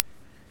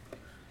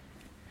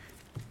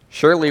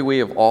Surely we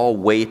have all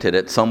waited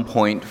at some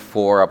point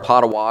for a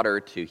pot of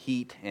water to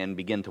heat and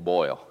begin to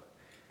boil.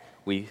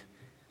 We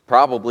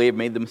probably have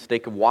made the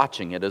mistake of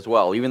watching it as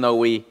well. Even though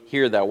we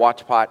hear that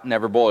watch pot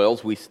never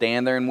boils, we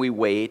stand there and we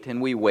wait and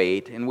we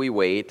wait and we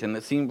wait, and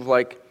it seems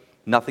like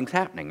nothing's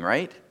happening,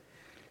 right?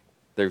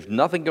 There's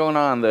nothing going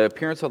on. The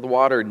appearance of the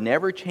water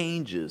never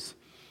changes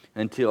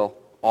until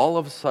all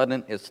of a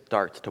sudden it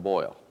starts to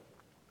boil.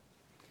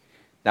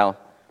 Now,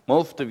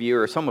 most of you,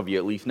 or some of you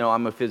at least, know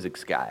I'm a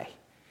physics guy.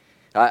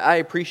 I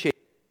appreciate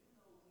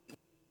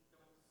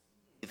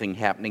anything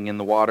happening in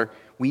the water.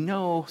 We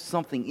know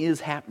something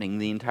is happening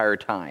the entire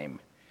time.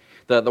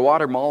 The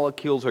water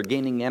molecules are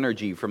gaining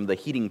energy from the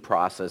heating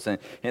process, and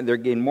they're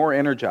getting more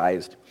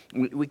energized.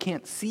 We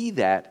can't see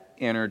that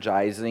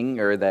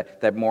energizing or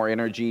that more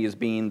energy is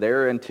being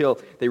there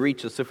until they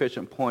reach a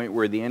sufficient point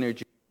where the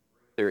energy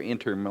their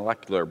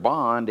intermolecular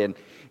bond,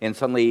 and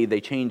suddenly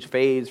they change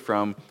phase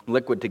from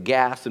liquid to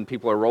gas, and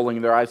people are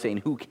rolling their eyes saying,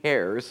 who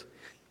cares?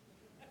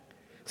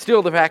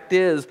 Still, the fact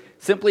is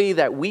simply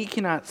that we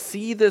cannot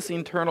see this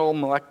internal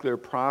molecular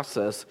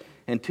process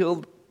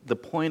until the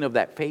point of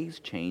that phase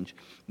change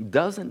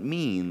doesn't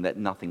mean that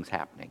nothing's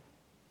happening.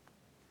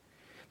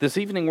 This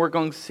evening, we're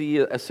going to see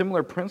a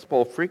similar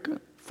principle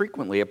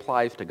frequently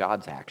applies to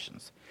God's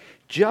actions.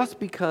 Just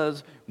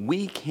because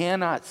we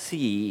cannot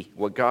see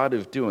what God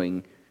is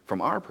doing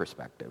from our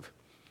perspective,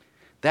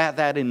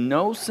 that in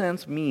no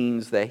sense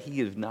means that He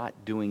is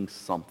not doing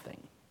something.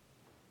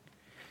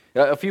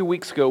 A few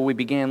weeks ago, we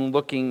began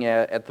looking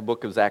at the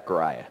book of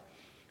Zechariah.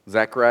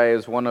 Zechariah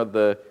is one of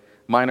the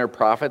minor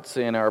prophets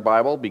in our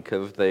Bible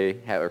because they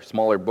are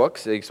smaller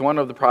books. He's one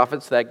of the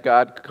prophets that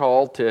God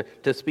called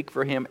to speak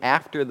for Him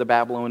after the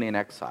Babylonian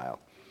exile.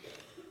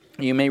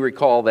 You may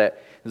recall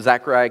that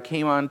Zechariah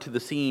came onto the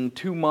scene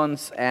 2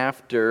 months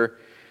after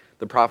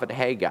the prophet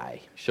Haggai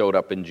showed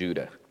up in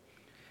Judah.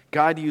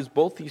 God used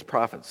both these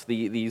prophets.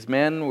 These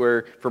men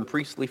were from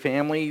priestly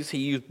families. He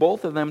used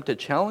both of them to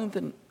challenge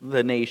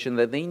the nation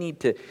that they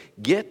need to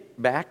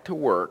get back to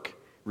work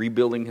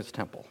rebuilding His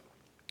temple.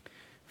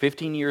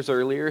 15 years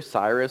earlier,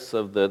 Cyrus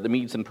of the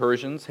Medes and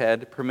Persians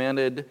had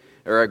granted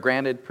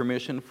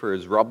permission for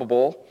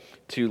Zerubbabel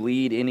to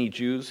lead any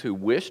Jews who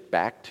wished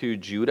back to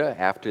Judah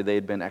after they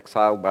had been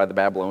exiled by the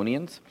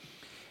Babylonians.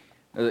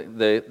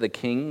 The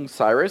king,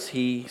 Cyrus,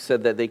 he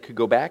said that they could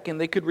go back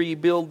and they could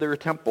rebuild their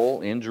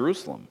temple in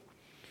Jerusalem.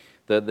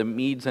 The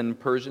Medes and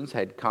Persians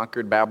had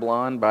conquered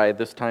Babylon by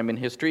this time in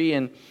history,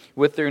 and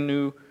with their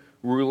new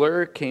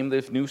ruler came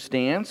this new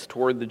stance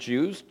toward the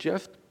Jews,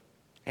 just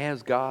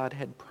as God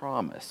had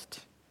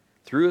promised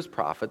through His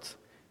prophets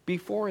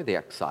before the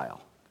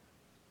exile.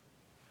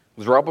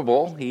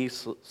 Zerubbabel, he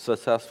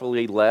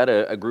successfully led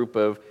a group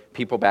of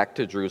people back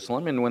to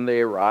Jerusalem, and when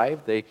they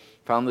arrived, they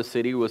found the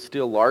city was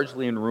still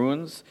largely in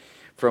ruins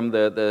from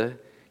the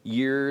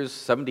years,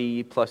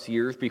 70 plus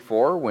years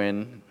before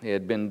when it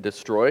had been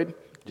destroyed.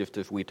 Just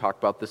as we talked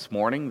about this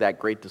morning, that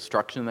great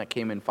destruction that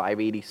came in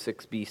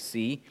 586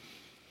 BC.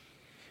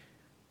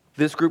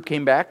 This group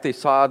came back, they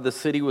saw the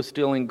city was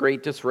still in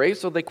great disarray,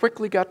 so they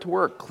quickly got to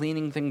work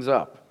cleaning things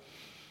up.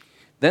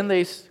 Then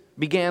they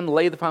began to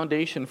lay the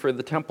foundation for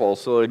the temple,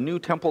 so a new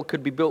temple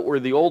could be built where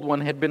the old one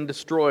had been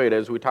destroyed,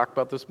 as we talked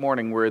about this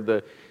morning, where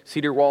the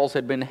cedar walls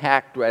had been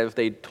hacked as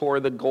they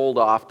tore the gold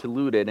off to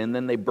loot it, and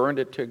then they burned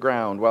it to the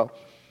ground. Well,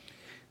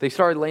 they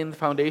started laying the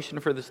foundation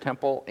for this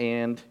temple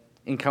and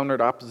encountered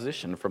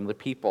opposition from the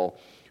people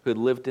who had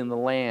lived in the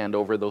land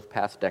over those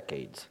past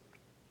decades.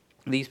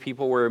 These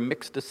people were a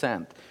mixed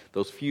descent.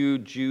 Those few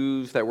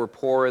Jews that were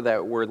poor,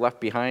 that were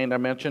left behind, I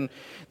mentioned,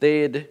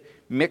 they had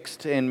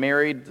mixed and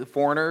married the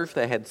foreigners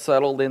that had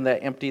settled in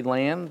that empty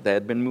land, that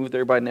had been moved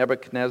there by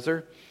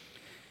Nebuchadnezzar.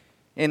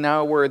 And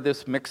now we're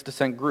this mixed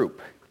descent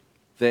group.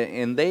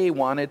 And they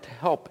wanted to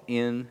help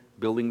in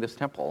building this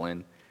temple.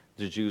 And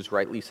the Jews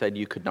rightly said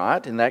you could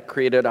not, and that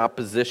created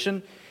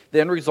opposition. The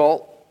end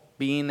result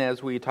being,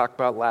 as we talked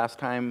about last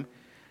time,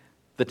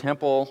 the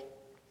temple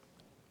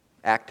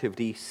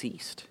activity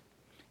ceased.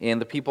 And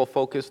the people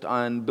focused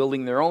on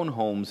building their own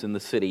homes in the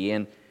city.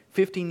 And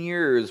 15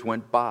 years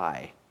went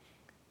by.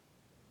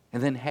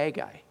 And then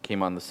Haggai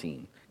came on the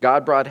scene.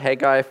 God brought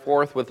Haggai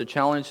forth with the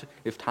challenge,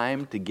 it's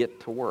time to get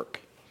to work.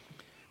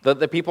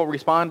 The people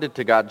responded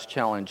to God's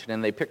challenge,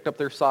 and they picked up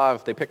their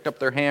saws, they picked up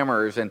their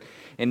hammers, and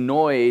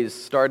noise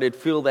started to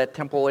fill that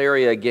temple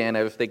area again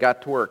as they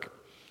got to work.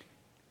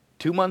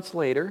 2 months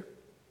later,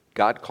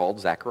 God called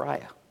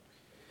Zechariah.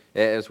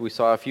 As we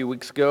saw a few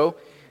weeks ago,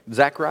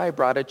 Zechariah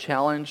brought a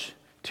challenge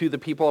to the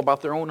people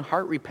about their own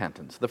heart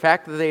repentance. The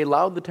fact that they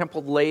allowed the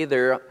temple to lay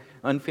there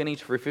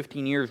unfinished for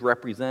 15 years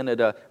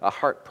represented a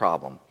heart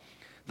problem.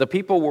 The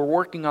people were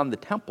working on the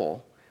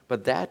temple,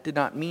 but that did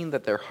not mean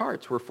that their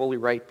hearts were fully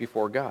right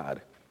before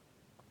God.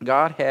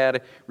 God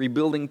had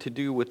rebuilding to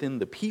do within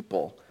the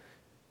people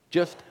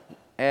just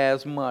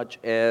as much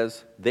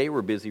as they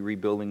were busy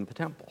rebuilding the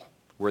temple,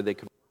 where they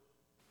could.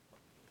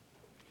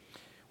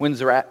 When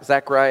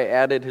Zechariah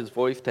added his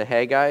voice to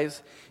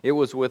Haggai's, it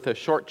was with a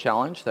short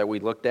challenge that we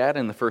looked at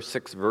in the first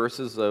 6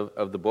 verses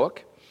of the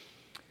book.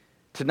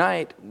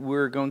 Tonight,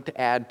 we're going to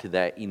add to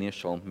that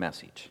initial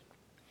message.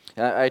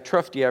 I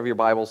trust you have your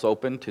Bibles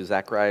open to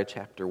Zechariah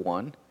chapter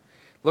 1.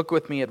 Look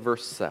with me at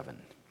verse 7.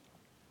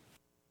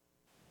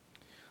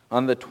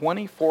 On the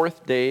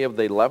 24th day of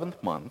the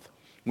 11th month,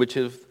 which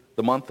is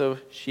the month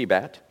of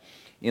Shebat,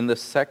 in the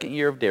second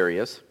year of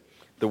Darius,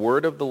 the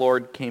word of the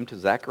Lord came to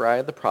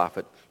Zechariah the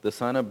prophet, the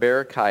son of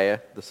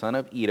Berechiah, the son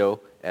of Iddo,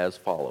 as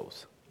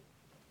follows.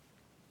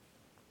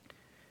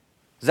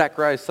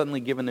 Zechariah is suddenly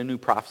given a new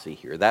prophecy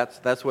here.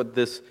 That's what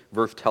this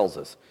verse tells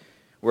us.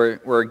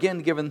 We're again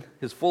given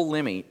his full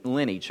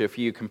lineage. If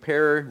you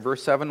compare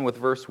verse 7 with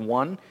verse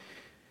 1,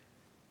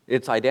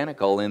 it's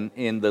identical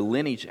in the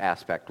lineage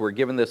aspect. We're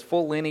given this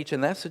full lineage,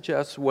 and that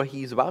suggests what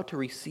he's about to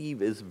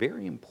receive is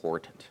very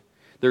important.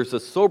 There's a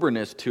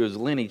soberness to his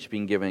lineage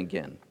being given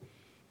again.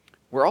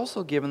 We're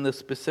also given the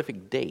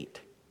specific date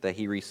that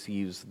he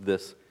receives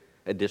this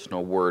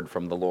additional word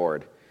from the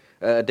Lord.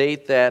 A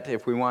date that,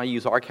 if we want to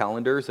use our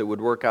calendars, it would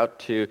work out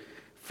to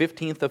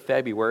 15th of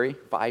February,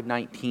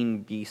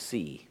 519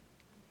 BC.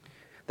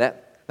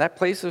 That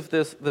places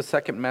the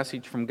second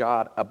message from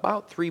God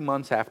about 3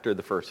 months after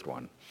the first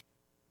one.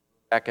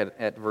 Back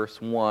at verse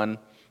 1,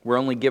 we're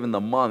only given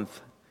the month,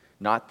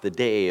 not the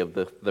day of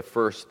the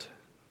first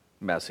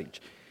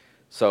message.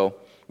 So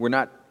we're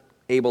not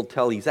able to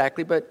tell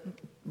exactly, but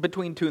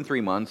between 2 and 3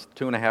 months,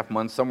 2.5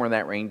 months, somewhere in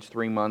that range,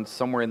 3 months,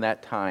 somewhere in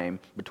that time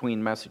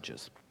between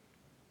messages.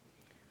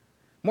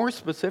 More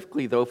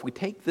specifically, though, if we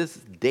take this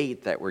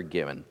date that we're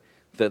given,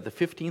 the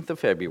 15th of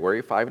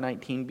February,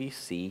 519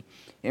 BC,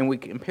 and we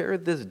compare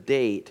this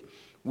date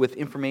with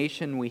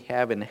information we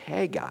have in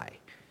Haggai,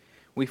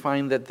 we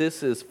find that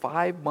this is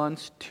 5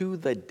 months to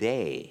the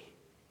day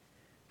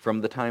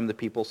from the time the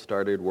people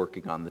started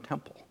working on the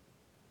temple.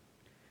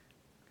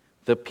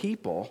 The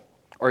people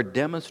are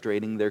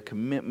demonstrating their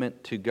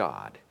commitment to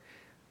God.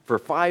 For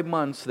 5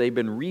 months, they've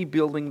been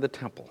rebuilding the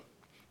temple.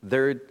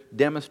 They're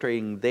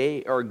demonstrating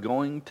they are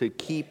going to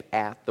keep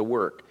at the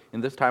work.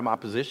 And this time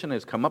opposition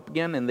has come up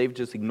again, and they've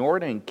just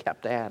ignored it and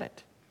kept at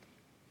it.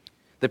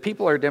 The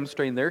people are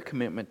demonstrating their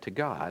commitment to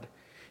God.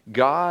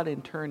 God,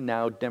 in turn,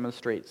 now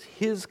demonstrates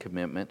his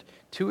commitment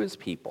to his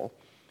people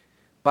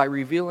by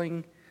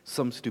revealing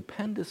some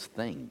stupendous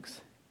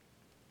things.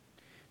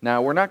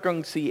 Now, we're not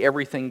going to see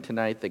everything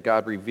tonight that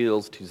God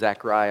reveals to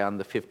Zechariah on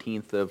the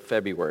 15th of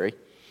February,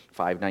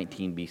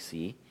 519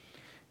 BC.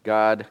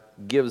 God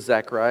gives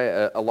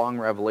Zechariah a long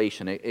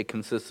revelation. It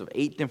consists of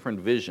 8 different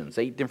visions,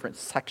 8 different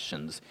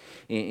sections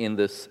in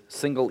this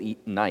single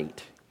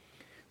night.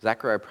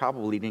 Zechariah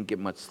probably didn't get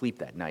much sleep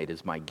that night,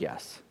 is my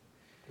guess.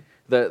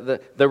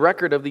 The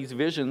record of these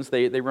visions,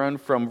 they run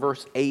from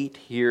verse 8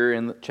 here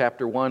in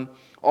chapter 1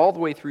 all the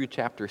way through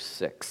chapter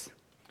 6.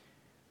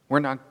 We're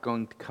not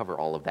going to cover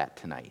all of that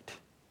tonight,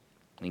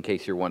 in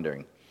case you're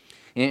wondering.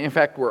 In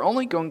fact, we're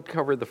only going to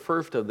cover the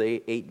first of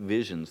the 8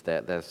 visions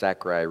that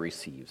Zechariah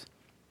receives.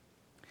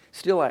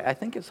 Still, I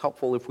think it's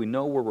helpful if we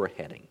know where we're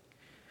heading.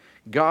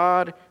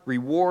 God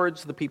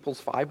rewards the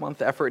people's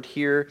 5-month effort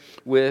here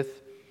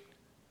with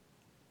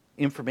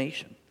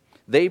information.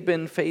 They've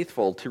been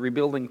faithful to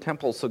rebuilding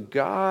temples, so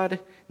God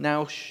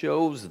now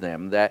shows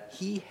them that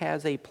he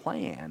has a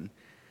plan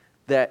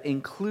that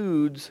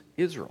includes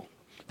Israel.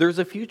 There's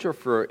a future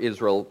for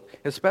Israel,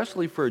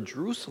 especially for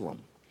Jerusalem.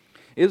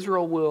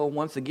 Israel will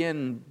once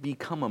again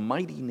become a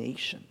mighty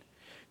nation.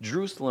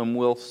 Jerusalem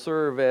will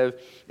serve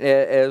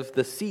as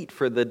the seat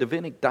for the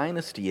Davidic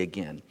dynasty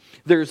again.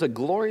 There's a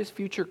glorious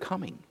future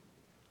coming.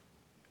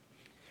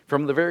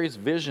 From the various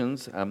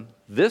visions,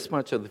 this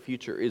much of the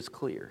future is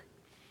clear.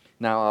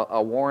 Now,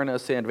 I'll warn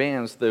us in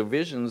advance, the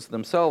visions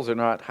themselves are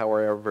not,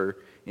 however,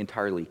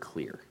 entirely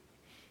clear.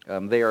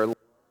 They are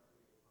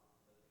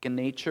in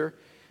nature.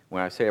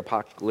 When I say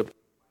apocalyptic,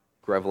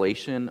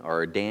 Revelation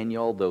or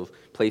Daniel, those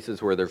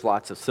places where there's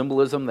lots of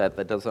symbolism,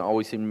 that doesn't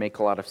always seem to make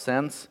a lot of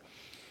sense.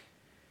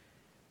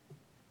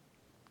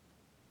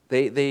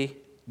 They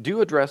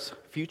do address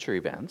future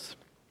events,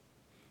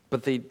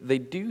 but they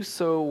do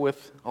so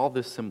with all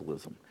this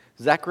symbolism.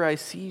 Zechariah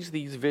sees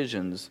these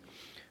visions,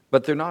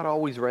 but they're not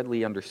always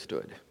readily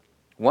understood.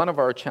 One of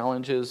our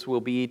challenges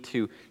will be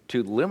to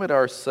limit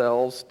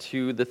ourselves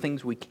to the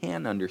things we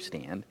can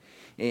understand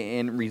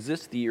and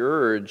resist the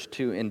urge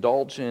to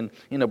indulge in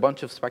a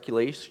bunch of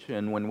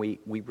speculation when we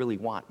really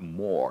want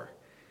more.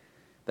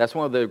 That's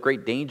one of the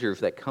great dangers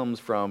that comes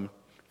from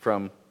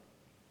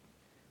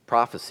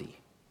prophecy,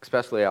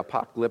 especially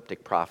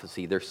apocalyptic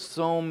prophecy. There's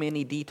so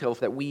many details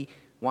that we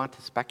want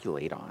to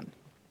speculate on.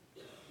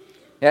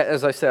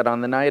 As I said,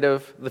 on the night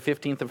of the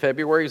 15th of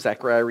February,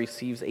 Zechariah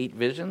receives 8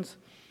 visions.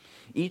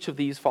 Each of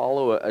these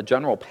follow a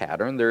general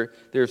pattern.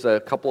 There's a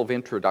couple of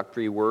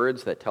introductory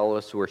words that tell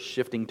us we're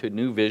shifting to a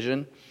new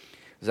vision.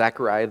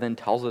 Zechariah then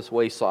tells us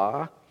what he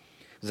saw.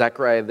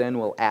 Zechariah then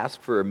will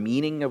ask for a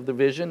meaning of the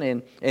vision,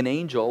 and an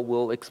angel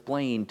will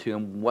explain to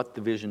him what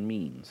the vision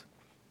means.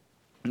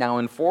 Now,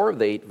 in 4 of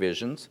the 8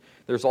 visions,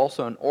 there's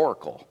also an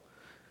oracle.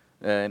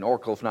 An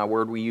oracle is not a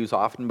word we use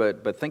often,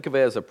 but think of it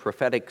as a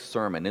prophetic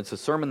sermon. It's a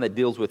sermon that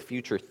deals with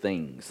future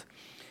things.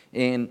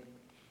 And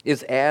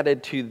is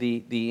added to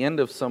the end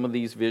of some of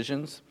these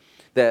visions,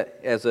 that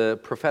as a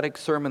prophetic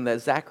sermon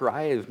that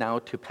Zechariah is now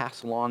to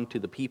pass along to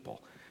the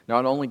people.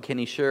 Not only can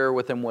he share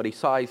with them what he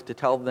saw, he's to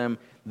tell them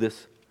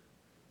this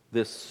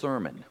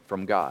sermon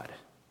from God.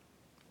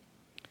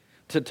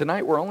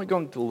 Tonight we're only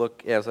going to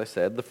look, as I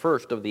said, the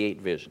first of the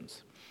 8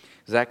 visions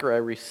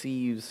Zechariah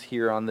receives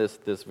here on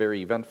this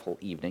very eventful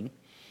evening.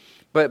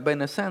 But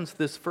in a sense,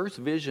 this first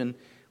vision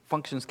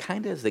functions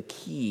kind of as a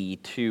key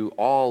to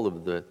all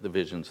of the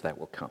visions that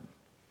will come.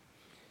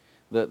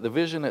 The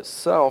vision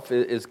itself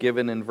is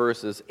given in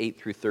verses 8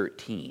 through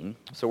 13.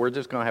 So we're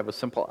just going to have a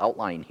simple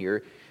outline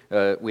here.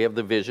 We have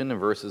the vision in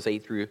verses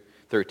 8 through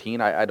 13.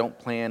 I don't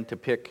plan to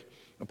pick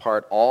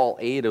apart all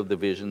 8 of the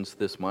visions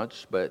this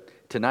much, but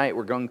tonight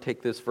we're going to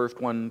take this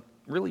first one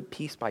really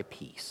piece by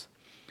piece.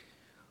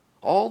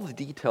 All the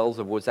details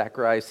of what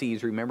Zechariah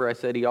sees, remember I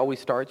said he always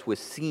starts with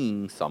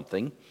seeing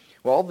something.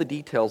 Well, all the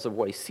details of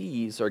what he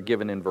sees are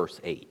given in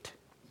verse 8.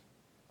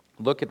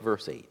 Look at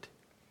verse 8.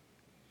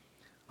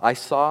 I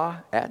saw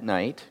at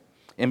night,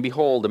 and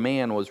behold, a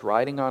man was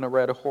riding on a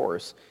red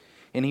horse,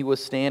 and he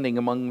was standing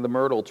among the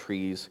myrtle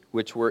trees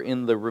which were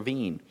in the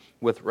ravine,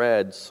 with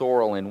red,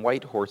 sorrel, and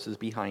white horses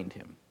behind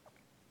him.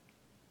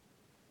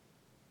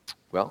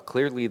 Well,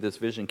 clearly this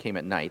vision came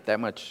at night. That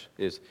much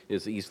is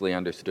easily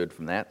understood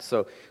from that.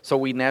 So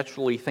we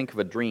naturally think of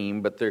a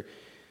dream, but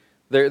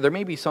there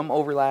may be some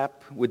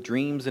overlap with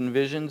dreams and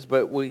visions,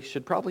 but we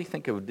should probably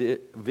think of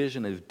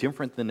vision as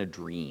different than a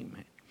dream.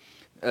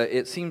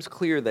 It seems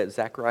clear that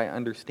Zechariah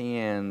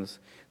understands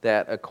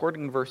that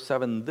according to verse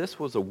 7, this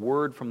was a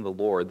word from the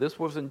Lord. This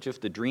wasn't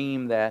just a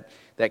dream that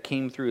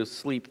came through his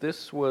sleep.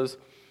 This was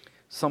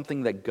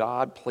something that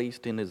God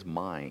placed in his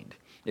mind.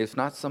 It's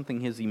not something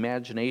his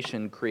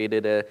imagination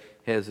created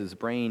as his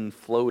brain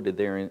floated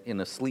there in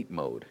a sleep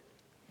mode.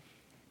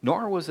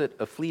 Nor was it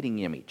a fleeting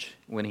image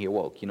when he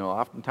awoke. You know,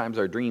 oftentimes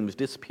our dreams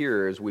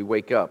disappear as we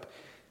wake up.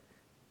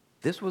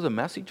 This was a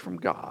message from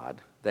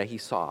God that he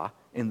saw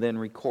and then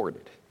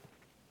recorded.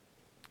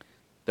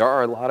 There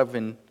are a lot of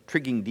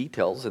intriguing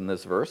details in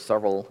this verse,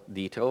 several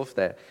details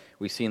that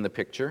we see in the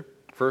picture.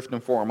 First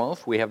and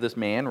foremost, we have this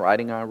man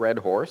riding on a red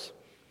horse.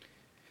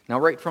 Now,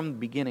 right from the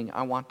beginning,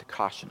 I want to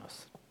caution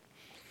us.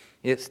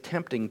 It's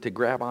tempting to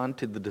grab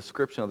onto the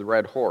description of the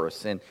red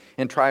horse and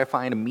try to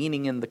find a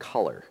meaning in the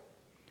color.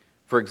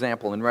 For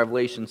example, in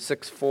Revelation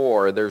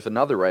 6:4, there's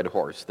another red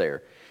horse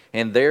there.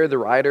 And there the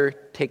rider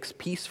takes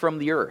peace from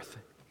the earth.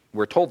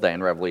 We're told that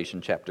in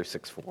Revelation chapter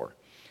 6:4.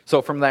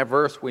 So from that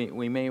verse,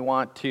 we may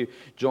want to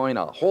join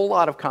a whole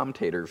lot of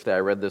commentators that I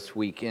read this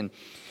week and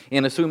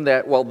assume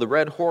that, well, the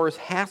red horse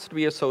has to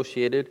be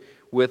associated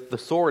with the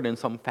sword in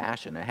some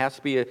fashion. It has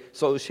to be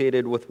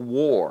associated with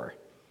war.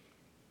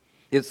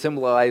 It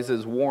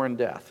symbolizes war and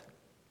death.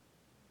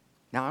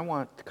 Now, I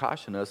want to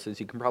caution us, as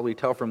you can probably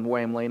tell from the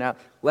way I'm laying out,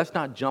 let's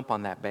not jump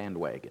on that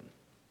bandwagon.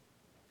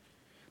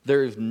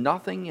 There's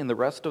nothing in the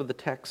rest of the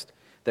text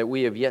that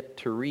we have yet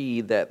to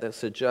read that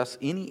suggests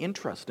any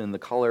interest in the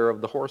color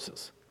of the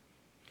horses.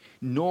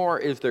 Nor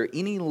is there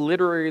any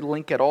literary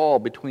link at all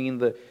between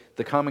the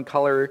common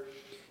color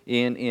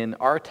in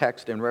our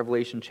text in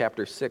Revelation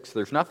chapter 6.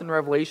 There's nothing in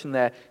Revelation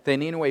that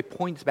in any way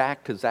points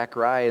back to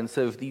Zechariah and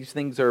says these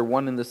things are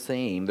one and the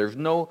same. There's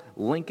no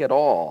link at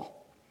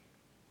all.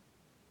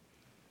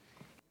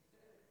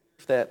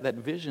 That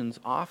visions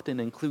often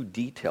include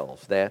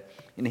details that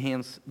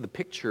enhance the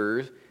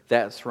picture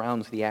that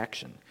surrounds the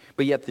action.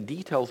 But yet the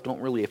details don't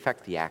really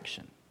affect the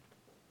action.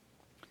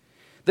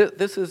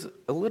 This is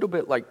a little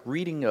bit like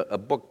reading a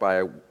book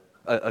by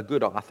a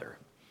good author.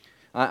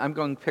 I'm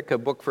going to pick a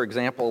book, for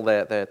example,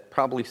 that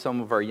probably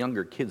some of our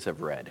younger kids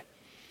have read.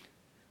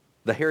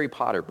 The Harry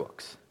Potter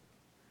books.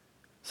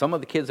 Some of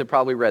the kids have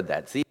probably read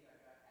that. See,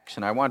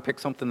 I want to pick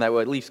something that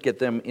will at least get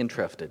them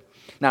interested.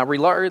 Now,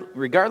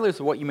 regardless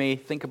of what you may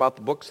think about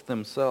the books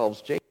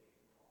themselves, J.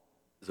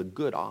 is a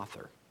good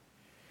author.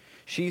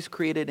 She's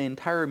created an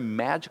entire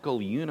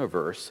magical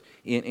universe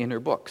in her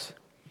books.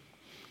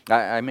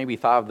 I maybe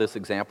thought of this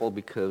example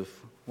because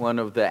one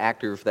of the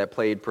actors that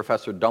played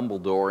Professor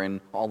Dumbledore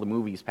in all the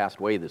movies passed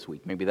away this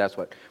week. Maybe that's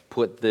what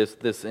put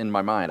this in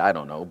my mind. I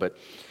don't know. But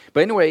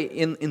anyway,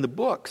 in the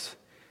books,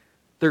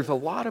 there's a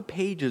lot of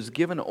pages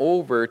given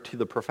over to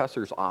the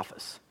professor's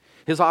office.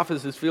 His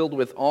office is filled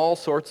with all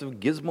sorts of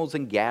gizmos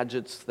and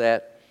gadgets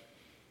that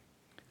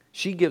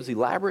she gives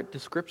elaborate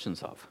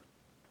descriptions of.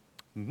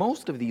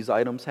 Most of these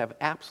items have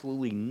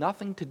absolutely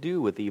nothing to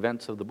do with the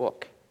events of the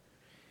book.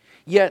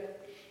 Yet,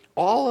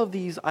 all of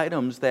these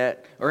items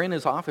that are in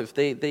his office,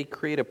 they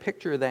create a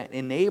picture that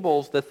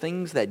enables the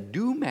things that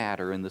do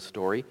matter in the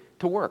story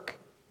to work.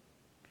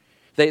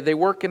 They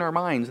work in our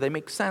minds. They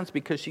make sense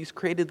because she's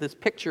created this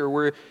picture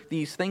where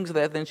these things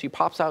that then she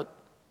pops out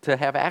to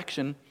have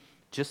action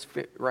just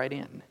fit right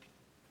in.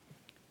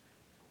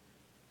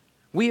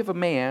 We have a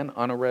man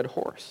on a red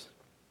horse.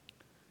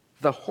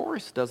 The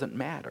horse doesn't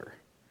matter,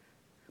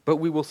 but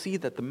we will see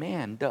that the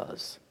man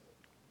does.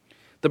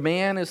 The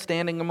man is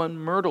standing among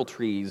myrtle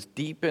trees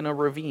deep in a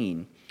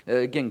ravine.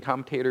 Again,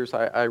 commentators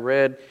I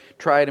read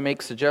try to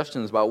make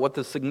suggestions about what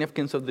the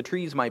significance of the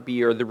trees might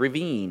be or the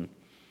ravine.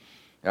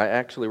 I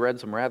actually read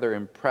some rather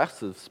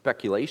impressive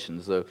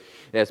speculations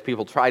as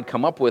people tried to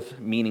come up with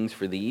meanings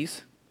for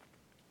these.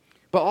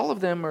 But all of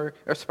them are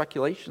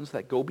speculations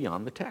that go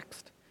beyond the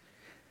text.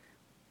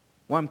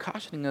 What I'm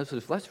cautioning us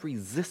is let's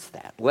resist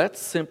that. Let's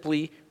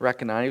simply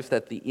recognize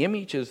that the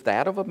image is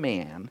that of a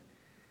man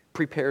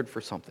prepared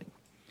for something.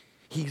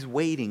 He's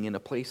waiting in a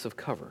place of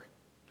cover.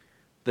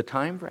 The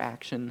time for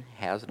action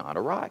has not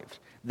arrived.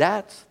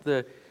 That's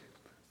the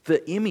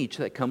image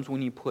that comes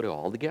when you put it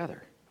all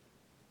together.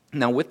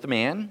 Now, with the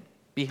man,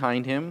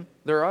 behind him,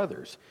 there are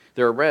others.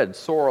 There are red,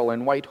 sorrel,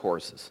 and white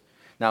horses.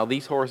 Now,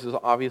 these horses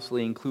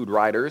obviously include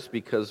riders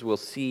because we'll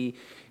see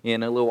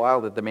in a little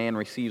while that the man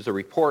receives a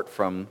report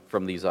from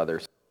these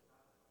others.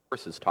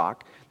 Horses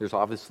talk. There's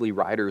obviously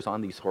riders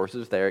on these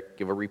horses that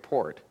give a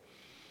report.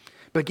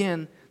 But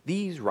again,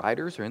 these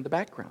riders are in the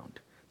background.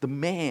 The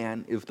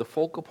man is the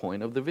focal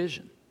point of the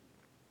vision.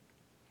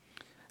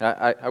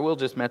 I will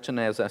just mention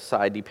as a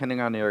side,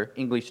 depending on your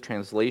English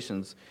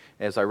translations,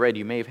 as I read,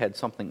 you may have had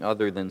something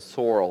other than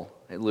sorrel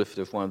listed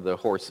as one of the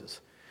horses.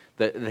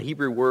 The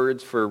Hebrew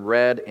words for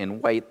red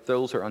and white,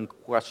 those are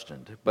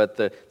unquestioned. But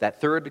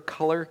that third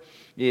color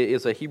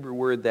is a Hebrew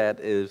word that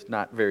is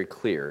not very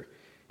clear.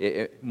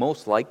 It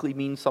most likely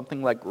means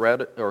something like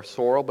red or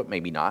sorrel, but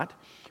maybe not.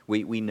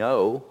 We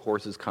know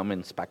horses come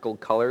in speckled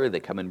color, they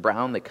come in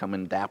brown, they come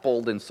in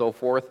dappled, and so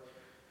forth.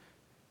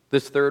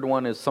 This third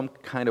one is some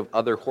kind of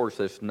other horse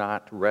that's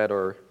not red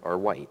or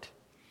white.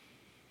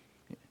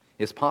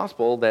 It's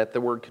possible that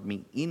the word could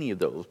mean any of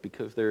those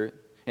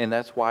and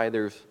that's why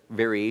there's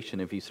variation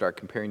if you start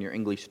comparing your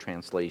English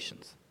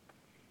translations.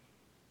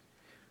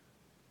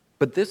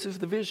 But this is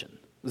the vision.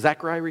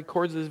 Zechariah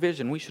records this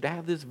vision. We should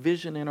have this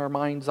vision in our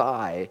mind's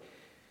eye.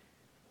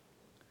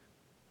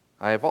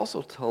 I have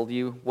also told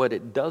you what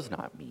it does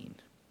not mean,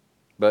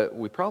 but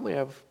we probably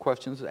have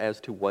questions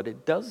as to what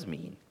it does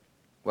mean.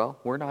 Well,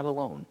 we're not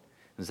alone.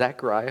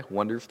 Zechariah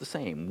wonders the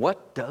same.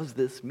 What does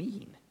this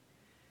mean?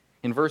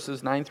 In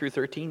verses 9 through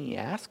 13, he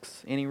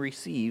asks and he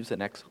receives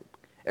an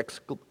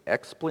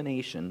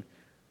explanation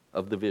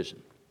of the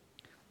vision.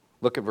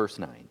 Look at verse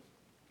 9.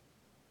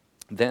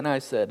 Then I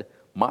said,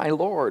 "My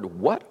Lord,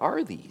 what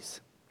are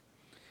these?"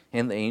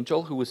 And the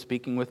angel who was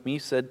speaking with me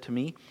said to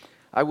me,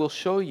 "I will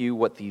show you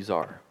what these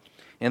are."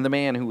 And the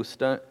man who was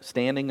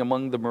standing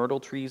among the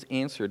myrtle trees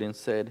answered and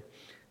said,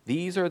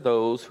 "These are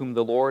those whom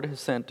the Lord has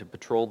sent to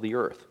patrol the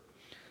earth."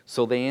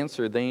 So they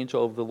answered the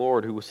angel of the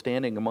Lord who was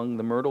standing among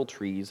the myrtle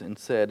trees and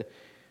said,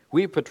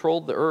 "We have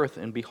patrolled the earth,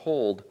 and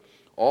behold,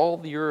 all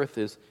the earth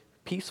is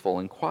peaceful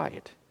and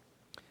quiet."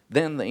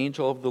 Then the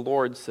angel of the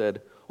Lord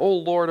said, "O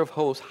Lord of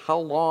hosts, how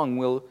long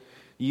will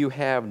you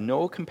have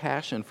no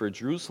compassion for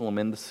Jerusalem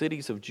and the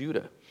cities of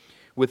Judah,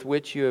 with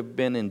which you have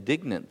been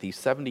indignant these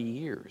 70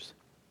 years?"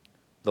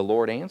 The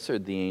Lord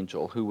answered the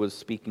angel who was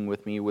speaking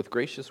with me with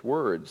gracious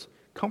words,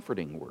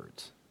 comforting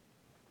words.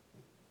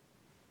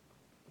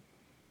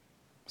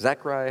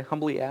 Zechariah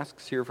humbly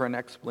asks here for an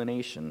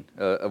explanation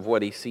of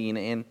what he's seen,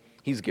 and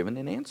he's given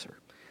an answer.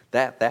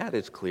 That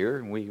is clear,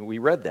 and we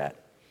read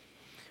that.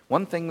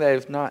 One thing that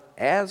is not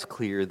as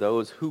clear, though,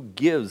 is who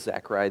gives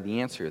Zechariah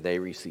the answer they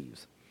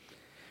receives.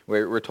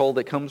 We're told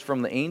it comes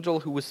from the angel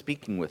who was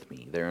speaking with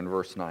me, there in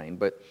verse 9.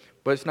 But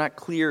it's not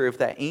clear if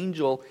that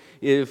angel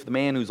is the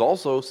man who's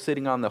also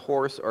sitting on the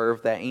horse, or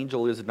if that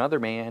angel is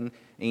another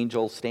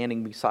angel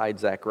standing beside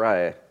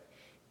Zechariah.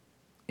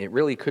 It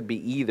really could be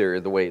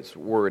either, the way it's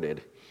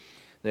worded.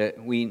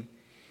 That we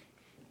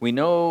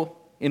know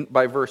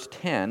by verse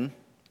 10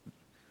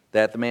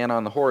 that the man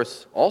on the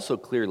horse also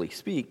clearly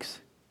speaks.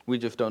 We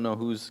just don't know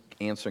who's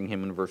answering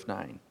him in verse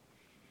 9.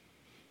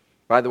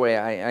 By the way,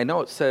 I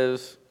know it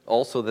says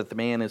also that the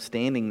man is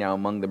standing now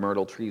among the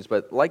myrtle trees,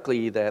 but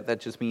likely that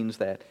just means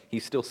that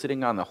he's still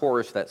sitting on the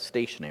horse that's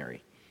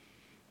stationary.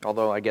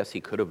 Although I guess he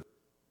could have.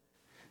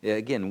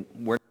 Again,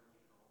 we're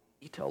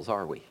not details,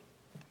 are we?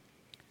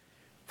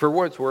 For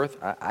what it's worth,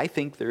 I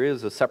think there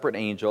is a separate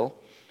angel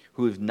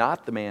who is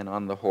not the man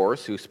on the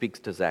horse who speaks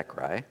to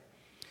Zechariah.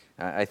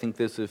 I think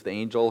this is the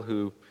angel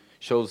who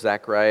shows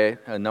Zechariah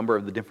a number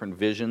of the different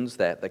visions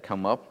that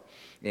come up,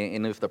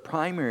 and is the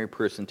primary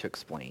person to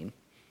explain.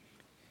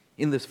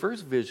 In this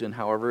first vision,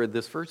 however,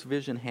 this first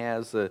vision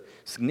has a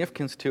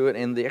significance to it,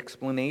 and the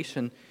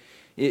explanation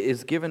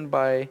is given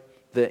by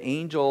the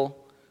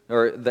angel,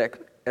 or the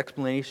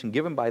explanation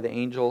given by the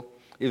angel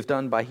is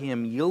done by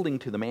him yielding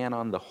to the man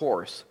on the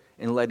horse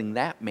and letting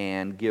that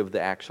man give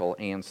the actual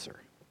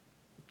answer.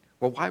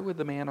 Well, why would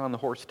the man on the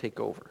horse take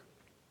over?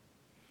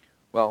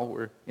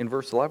 Well, in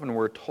verse 11,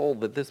 we're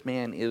told that this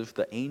man is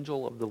the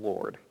angel of the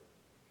Lord.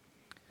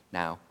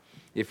 Now,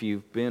 if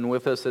you've been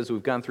with us as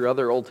we've gone through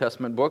other Old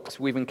Testament books,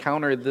 we've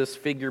encountered this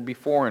figure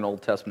before in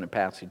Old Testament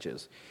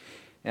passages.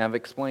 And I've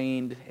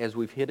explained, as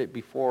we've hit it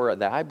before,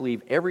 that I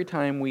believe every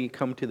time we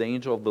come to the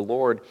angel of the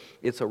Lord,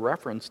 it's a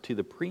reference to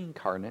the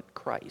pre-incarnate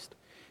Christ.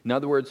 In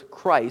other words,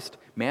 Christ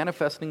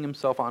manifesting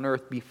himself on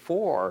earth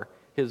before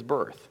his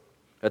birth.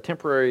 A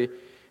temporary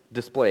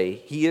display.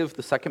 He is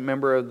the second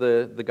member of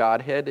the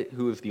Godhead,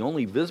 who is the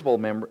only visible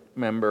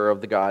member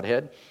of the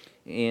Godhead,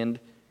 and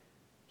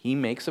he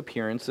makes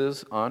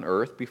appearances on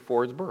earth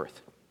before his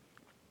birth.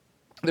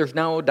 There's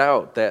no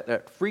doubt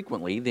that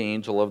frequently the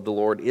angel of the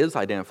Lord is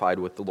identified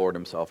with the Lord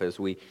himself. As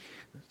we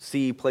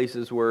see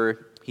places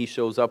where he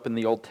shows up in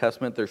the Old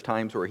Testament, there's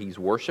times where he's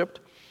worshipped,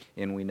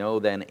 and we know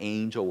that an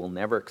angel will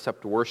never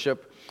accept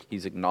worship.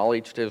 He's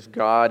acknowledged as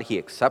God. He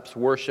accepts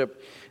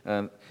worship.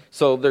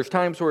 So there's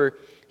times where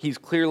he's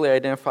clearly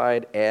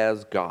identified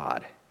as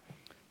God.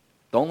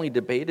 The only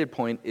debated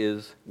point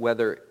is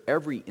whether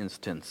every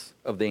instance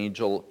of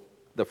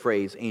the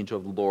phrase angel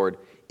of the Lord,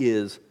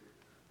 is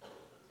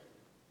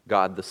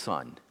God the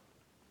Son,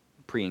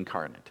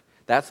 pre-incarnate.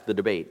 That's the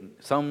debate.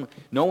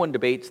 No one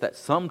debates that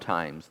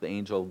sometimes the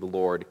angel of the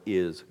Lord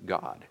is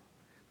God,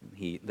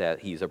 that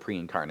he's a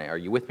pre-incarnate. Are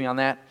you with me on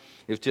that?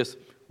 It's just,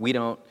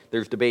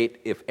 there's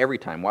debate if every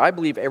time. Well, I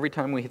believe every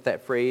time we hit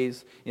that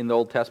phrase in the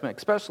Old Testament,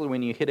 especially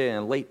when you hit it in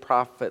a late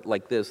prophet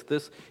like this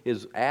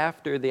is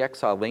after the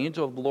exile. The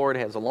angel of the Lord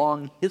has a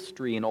long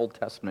history in Old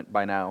Testament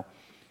by now.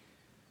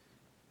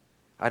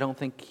 I don't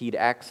think he'd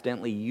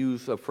accidentally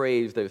use a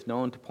phrase that's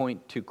known to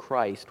point to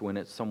Christ when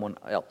it's someone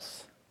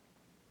else.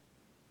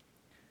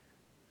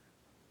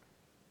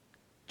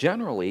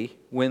 Generally,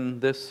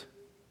 when this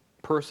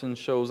person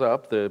shows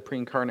up, the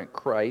pre-incarnate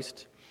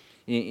Christ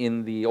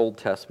in the Old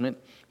Testament,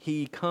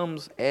 he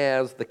comes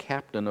as the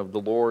captain of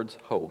the Lord's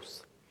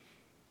hosts.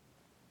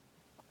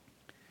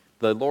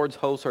 The Lord's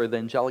hosts are the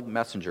angelic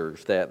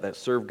messengers that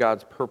serve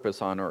God's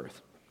purpose on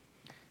earth.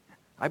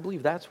 I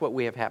believe that's what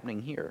we have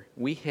happening here.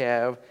 We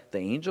have the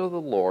angel of the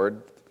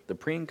Lord, the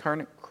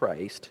pre-incarnate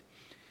Christ,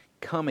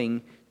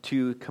 coming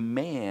to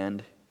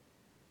command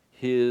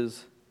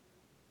his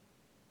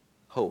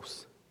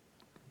hosts,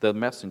 the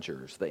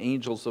messengers, the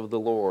angels of the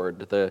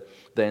Lord, the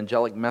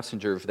angelic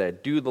messengers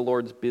that do the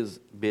Lord's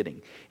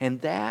bidding.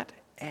 And that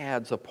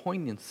adds a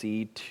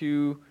poignancy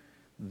to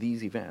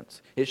these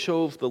events. It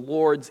shows the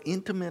Lord's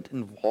intimate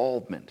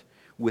involvement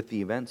with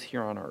the events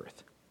here on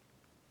earth.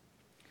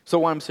 So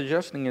what I'm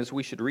suggesting is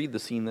we should read the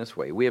scene this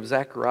way. We have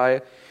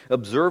Zechariah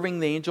observing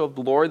the angel of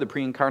the Lord, the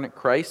pre-incarnate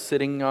Christ,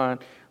 sitting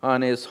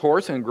on his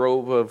horse in a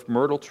grove of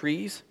myrtle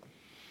trees.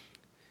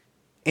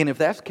 And if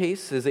that's the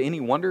case, is it any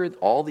wonder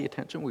all the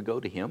attention would go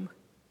to him?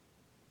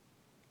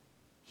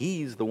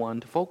 He's the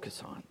one to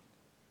focus on.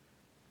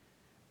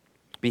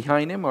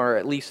 Behind him are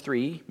at least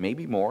three,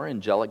 maybe more,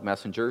 angelic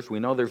messengers. We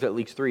know there's at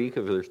least three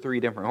because there's three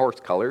different horse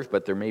colors,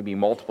 but there may be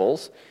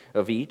multiples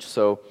of each.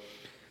 So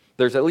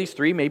there's at least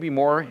three, maybe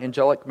more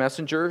angelic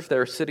messengers that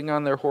are sitting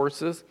on their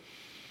horses.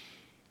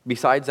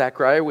 Besides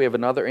Zechariah, we have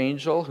another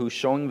angel who's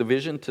showing the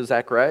vision to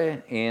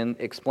Zechariah and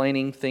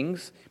explaining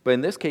things. But in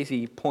this case,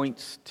 he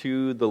points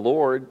to the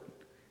Lord,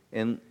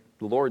 and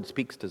the Lord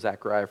speaks to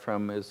Zechariah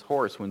from his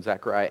horse when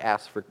Zechariah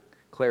asks for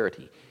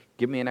clarity.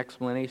 Give me an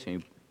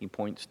explanation. He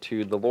points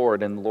to the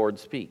Lord, and the Lord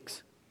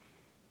speaks.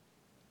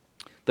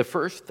 The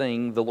first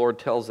thing the Lord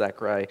tells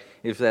Zechariah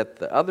is that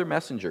the other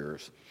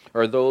messengers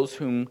are those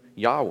whom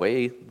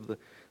Yahweh,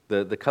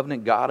 the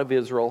covenant God of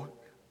Israel,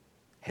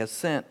 has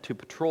sent to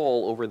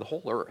patrol over the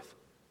whole earth.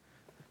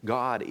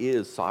 God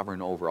is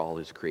sovereign over all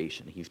his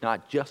creation. He's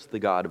not just the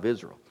God of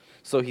Israel.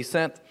 So he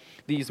sent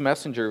these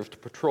messengers to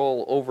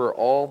patrol over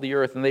all the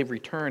earth, and they've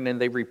returned, and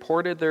they've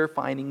reported their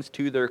findings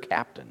to their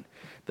captain,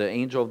 the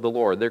angel of the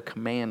Lord, their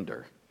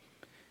commander.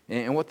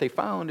 And what they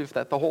found is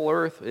that the whole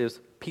earth is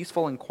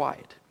peaceful and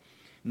quiet.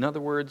 In other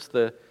words,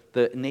 the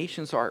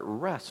nations are at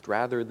rest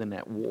rather than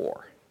at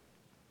war.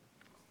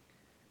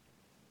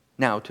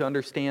 Now, to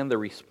understand the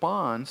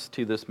response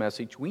to this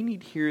message, we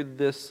need to hear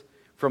this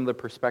from the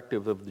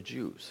perspective of the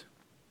Jews.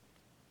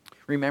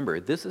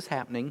 Remember, this is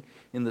happening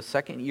in the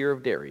second year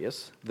of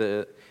Darius,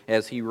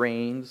 as he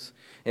reigns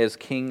as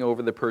king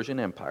over the Persian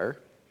Empire.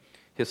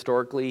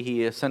 Historically,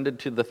 he ascended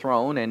to the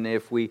throne, and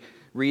if we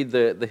read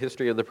the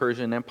history of the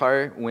Persian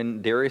Empire,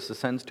 when Darius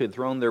ascends to the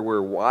throne, there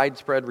were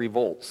widespread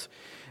revolts.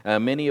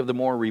 Many of the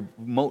more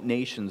remote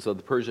nations of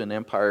the Persian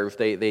Empire,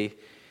 they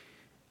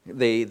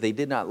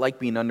did not like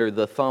being under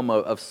the thumb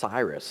of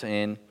Cyrus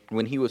and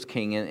when he was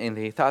king, and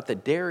they thought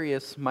that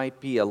Darius might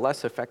be a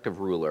less effective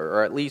ruler,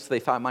 or at least they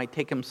thought it might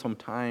take him some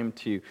time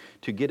to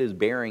get his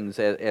bearings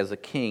as a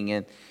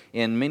king.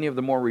 And many of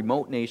the more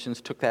remote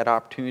nations took that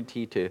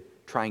opportunity to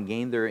try and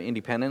gain their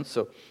independence.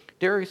 So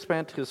Darius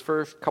spent his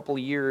first couple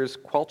of years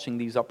quelching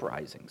these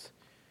uprisings.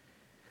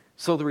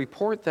 So the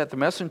report that the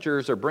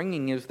messengers are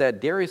bringing is that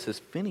Darius has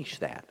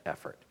finished that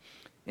effort,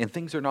 and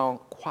things are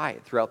now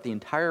quiet throughout the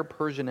entire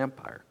Persian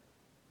Empire.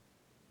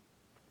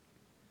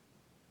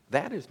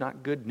 That is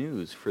not good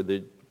news for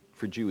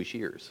Jewish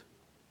ears.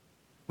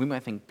 We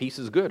might think peace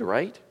is good,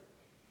 right?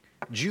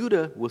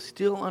 Judah was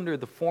still under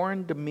the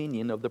foreign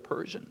dominion of the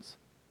Persians.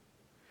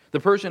 The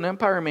Persian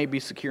Empire may be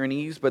secure and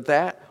ease, but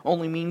that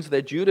only means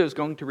that Judah is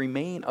going to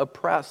remain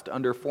oppressed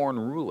under foreign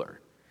ruler.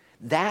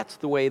 That's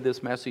the way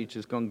this message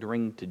is going to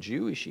ring to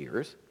Jewish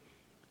ears.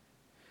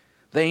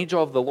 The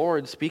angel of the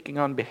Lord, speaking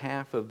on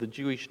behalf of the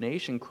Jewish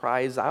nation,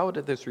 cries out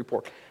at this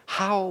report,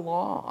 "How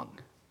long?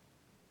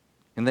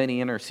 And then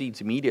he intercedes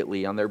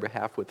immediately on their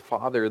behalf with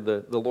Father,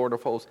 the Lord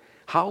of hosts.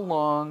 How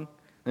long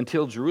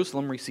until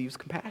Jerusalem receives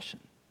compassion?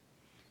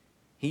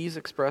 He's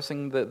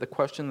expressing the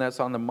question that's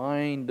on the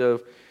mind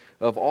of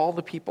all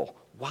the people.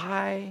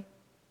 Why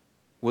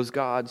was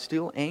God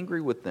still angry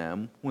with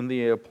them when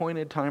the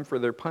appointed time for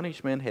their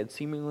punishment had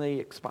seemingly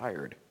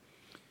expired?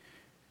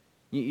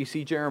 You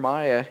see,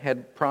 Jeremiah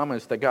had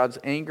promised that God's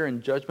anger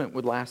and judgment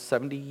would last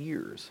 70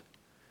 years.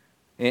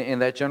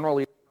 And that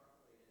generally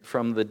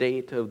from the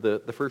date of the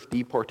first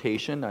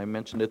deportation, I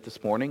mentioned it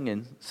this morning,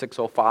 in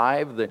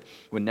 605,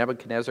 when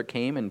Nebuchadnezzar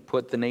came and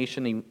put the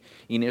nation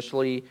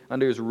initially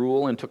under his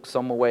rule and took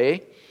some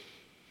away.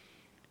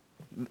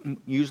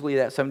 Usually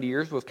that 70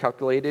 years was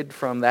calculated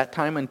from that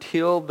time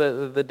until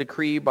the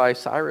decree by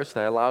Cyrus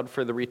that allowed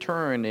for the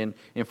return in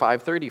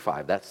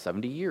 535. That's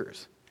 70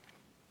 years.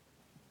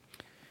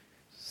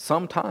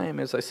 Some time,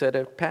 as I said,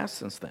 have passed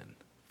since then,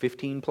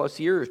 15 plus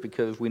years,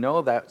 because we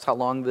know that's how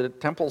long the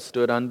temple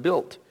stood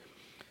unbuilt.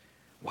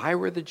 Why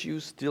were the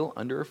Jews still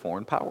under a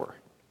foreign power?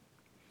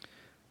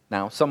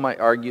 Now, some might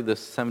argue the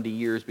 70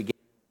 years began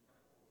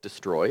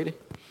destroyed.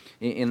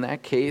 In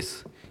that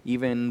case,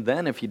 even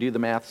then, if you do the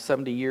math,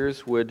 70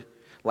 years would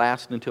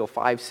last until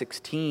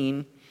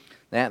 516.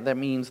 That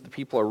means the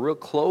people are real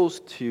close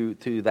to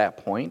that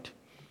point.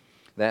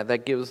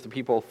 That gives the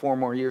people 4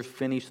 more years to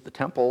finish the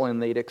temple,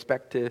 and they'd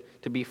expect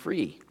to be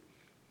free.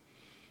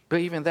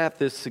 But even that,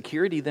 the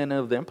security then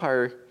of the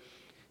empire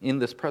in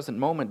this present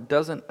moment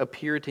doesn't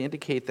appear to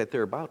indicate that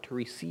they're about to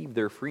receive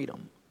their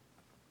freedom.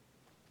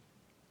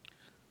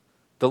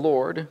 The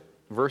Lord,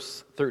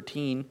 verse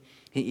 13,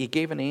 he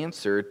gave an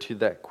answer to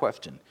that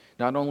question.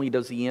 Not only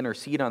does he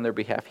intercede on their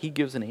behalf, he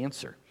gives an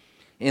answer.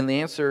 And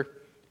the answer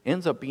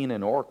ends up being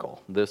an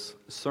oracle, this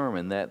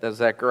sermon that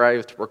Zechariah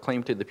is to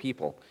proclaim to the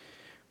people.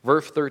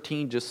 Verse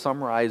 13 just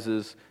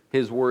summarizes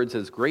his words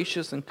as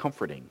gracious and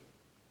comforting.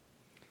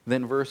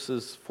 Then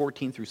verses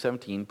 14 through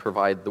 17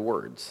 provide the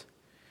words.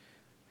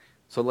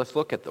 So let's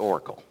look at the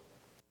oracle.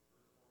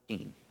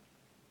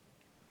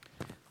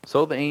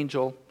 So the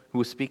angel who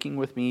was speaking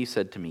with me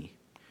said to me,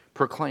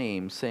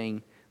 proclaim,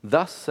 saying,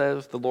 thus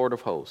says the Lord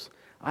of hosts,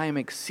 I am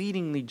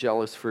exceedingly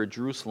jealous for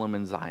Jerusalem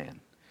and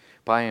Zion,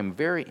 but I am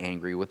very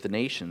angry with the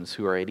nations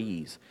who are at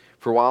ease.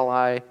 For while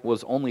I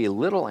was only a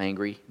little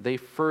angry, they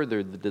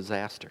furthered the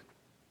disaster.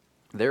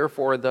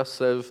 Therefore, thus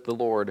says the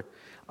Lord,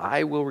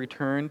 I will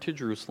return to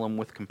Jerusalem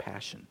with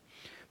compassion.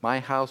 My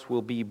house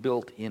will be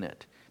built in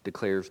it,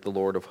 declares the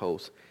Lord of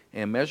hosts,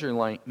 and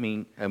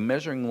a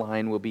measuring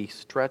line will be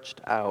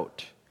stretched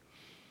out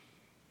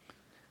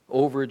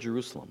over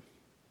Jerusalem.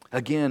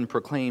 Again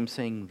proclaim,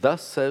 saying,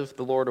 thus says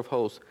the Lord of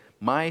hosts,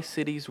 my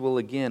cities will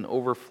again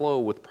overflow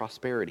with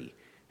prosperity,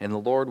 and the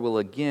Lord will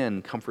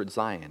again comfort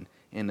Zion,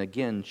 and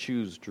again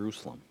choose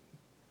Jerusalem.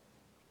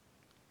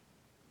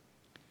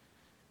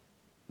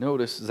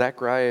 Notice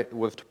Zechariah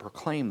was to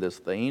proclaim this.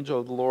 The angel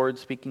of the Lord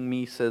speaking to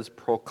me says,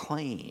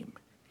 proclaim.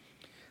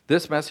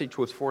 This message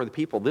was for the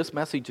people. This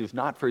message is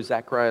not for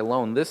Zechariah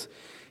alone. This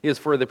is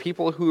for the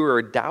people who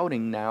are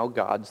doubting now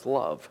God's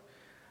love.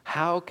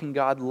 How can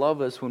God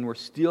love us when we're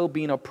still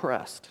being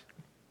oppressed?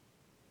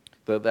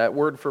 That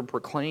word for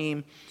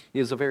proclaim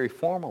is a very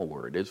formal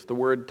word. It's the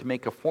word to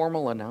make a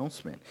formal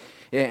announcement,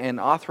 an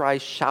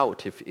authorized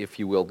shout, if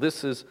you will.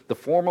 This is the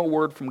formal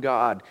word from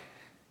God.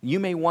 You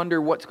may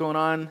wonder what's going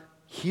on.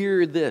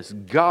 Hear this.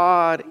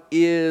 God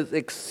is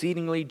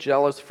exceedingly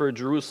jealous for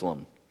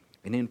Jerusalem,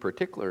 and in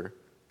particular,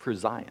 for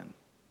Zion.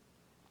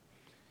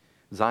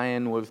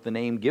 Zion was the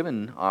name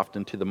given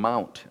often to the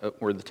mount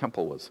where the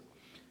temple was.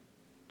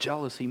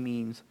 Jealousy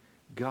means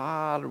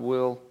God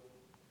will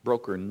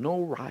broker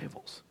no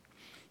rivals.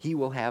 He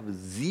will have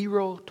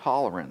zero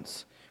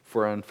tolerance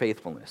for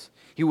unfaithfulness.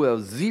 He will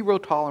have zero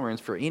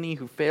tolerance for any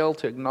who fail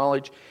to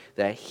acknowledge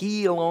that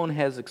he alone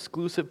has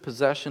exclusive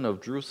possession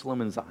of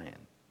Jerusalem and Zion.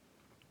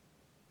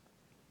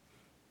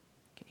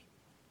 Okay.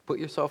 Put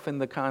yourself in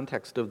the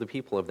context of the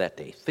people of that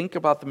day. Think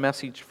about the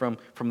message from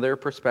their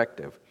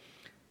perspective.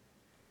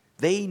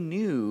 They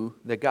knew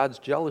that God's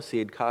jealousy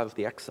had caused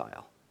the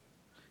exile.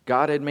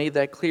 God had made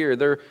that clear.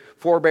 Their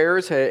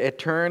forebears had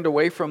turned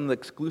away from the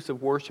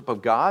exclusive worship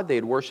of God. They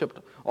had worshipped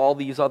all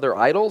these other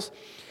idols.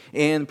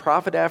 And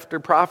prophet after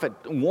prophet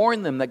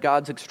warned them that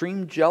God's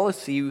extreme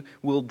jealousy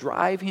will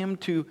drive him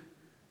to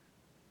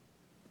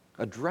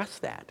address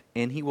that.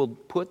 And he will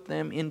put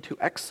them into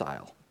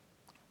exile.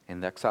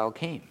 And the exile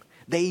came.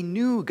 They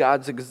knew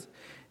God's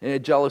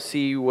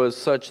jealousy was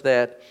such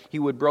that he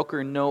would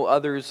broker no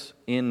others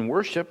in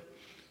worship.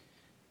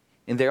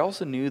 And they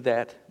also knew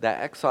that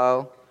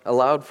exile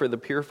allowed for the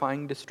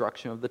purifying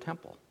destruction of the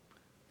temple.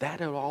 That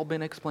had all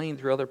been explained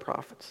through other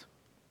prophets.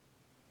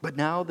 But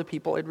now the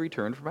people had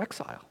returned from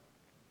exile.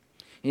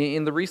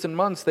 In the recent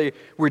months, they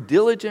were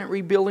diligent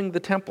rebuilding the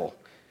temple.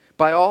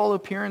 By all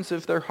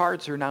appearances, their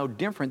hearts are now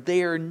different.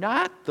 They are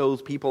not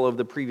those people of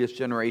the previous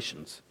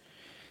generations.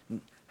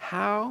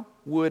 How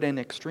would an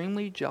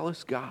extremely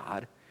jealous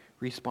God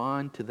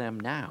respond to them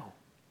now?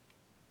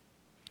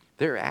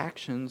 Their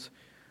actions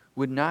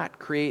would not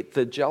create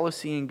the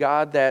jealousy in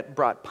God that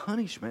brought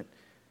punishment,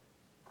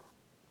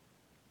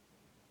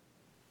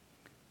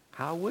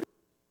 how would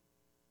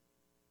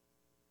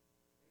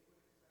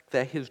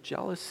that his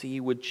jealousy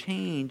would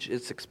change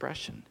its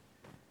expression?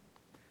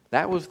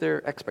 That was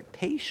their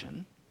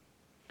expectation,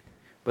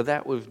 but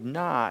that was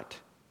not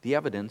the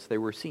evidence they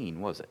were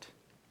seeing, was it?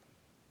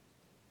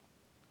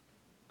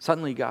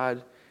 Suddenly,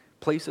 God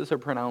places a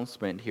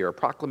pronouncement here, a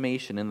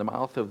proclamation in the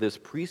mouth of this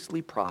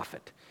priestly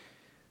prophet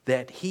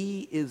that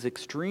he is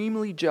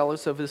extremely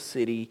jealous of his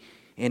city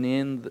and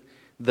in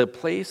the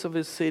place of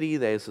his city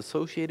that is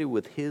associated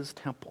with his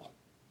temple.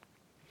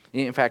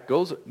 In fact,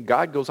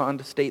 God goes on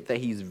to state that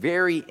he's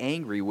very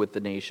angry with the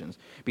nations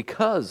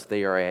because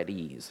they are at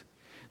ease.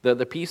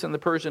 The peace in the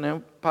Persian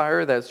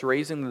Empire that's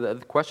raising the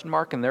question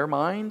mark in their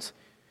minds,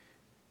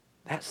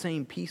 that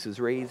same peace is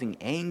raising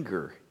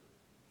anger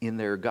in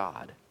their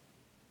God.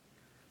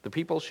 The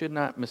people should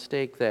not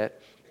mistake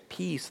that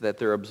peace that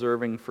they're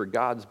observing for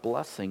God's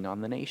blessing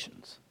on the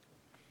nations.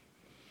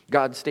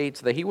 God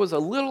states that he was a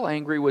little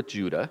angry with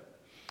Judah,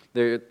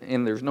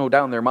 and there's no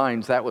doubt in their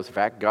minds that was the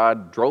fact.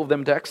 God drove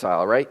them to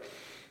exile, right?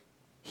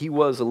 He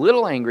was a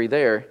little angry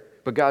there,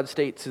 but God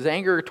states his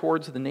anger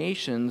towards the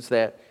nations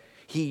that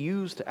he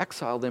used to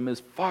exile them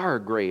is far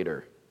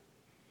greater.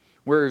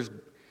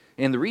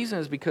 And the reason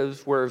is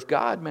because whereas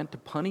God meant to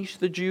punish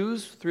the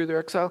Jews through their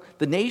exile,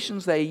 the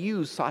nations they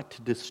used sought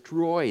to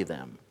destroy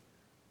them.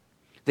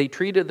 They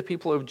treated the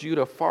people of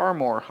Judah far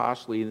more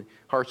harshly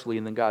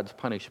than God's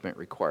punishment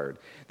required.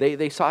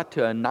 They sought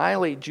to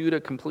annihilate Judah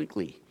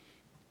completely.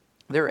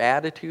 Their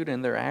attitude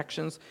and their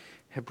actions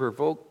have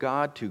provoked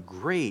God to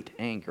great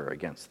anger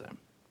against them.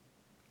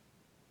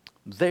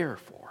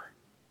 Therefore,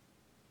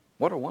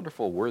 what a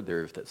wonderful word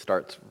there is that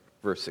starts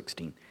verse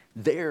 16.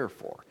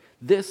 Therefore,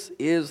 this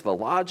is the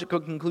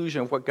logical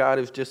conclusion of what God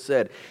has just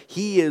said.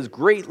 He is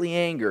greatly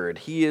angered.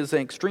 He is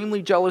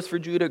extremely jealous for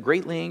Judah,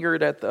 greatly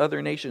angered at the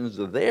other nations.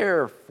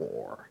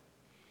 Therefore,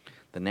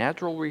 the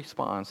natural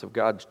response of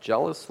God's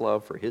jealous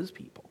love for his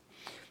people,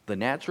 the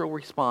natural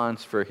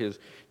response for his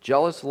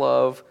jealous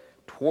love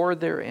toward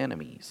their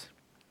enemies,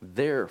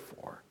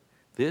 therefore,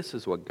 this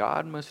is what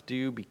God must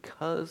do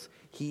because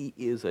he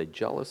is a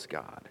jealous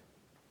God.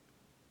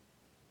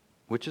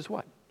 Which is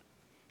what?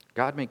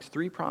 God makes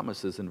 3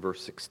 promises in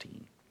verse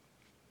 16.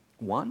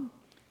 1,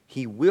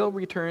 he will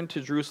return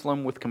to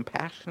Jerusalem with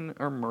compassion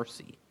or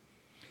mercy.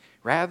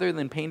 Rather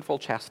than painful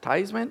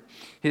chastisement,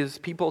 his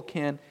people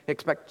can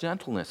expect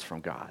gentleness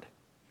from God.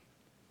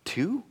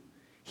 2,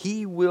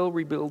 he will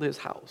rebuild his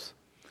house.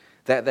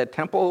 That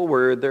temple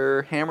where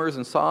their hammers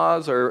and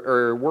saws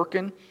are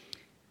working,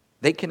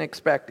 they can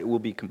expect it will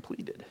be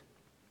completed.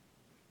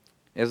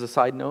 As a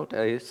side note,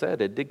 I said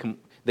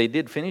they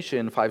did finish it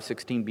in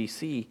 516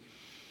 BC,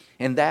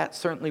 and that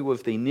certainly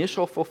was the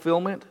initial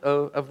fulfillment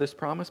of this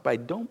promise, but I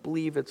don't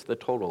believe it's the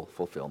total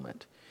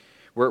fulfillment.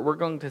 We're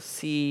going to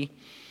see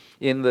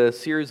in the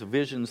series of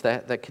visions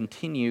that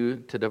continue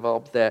to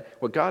develop that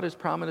what God has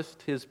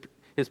promised his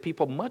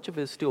people, much of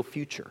it is still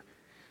future.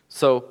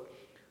 So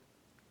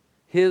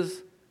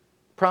his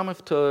promise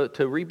to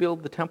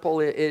rebuild the temple,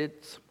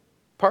 it's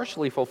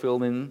partially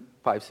fulfilled in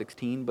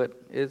 516, but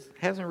it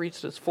hasn't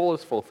reached its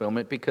fullest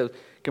fulfillment because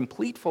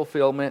complete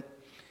fulfillment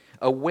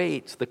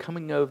awaits the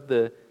coming of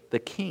the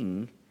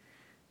King,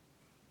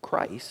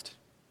 Christ,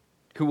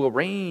 who will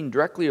reign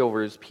directly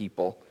over his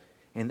people,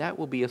 and that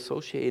will be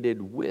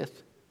associated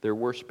with their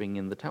worshiping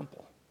in the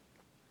temple.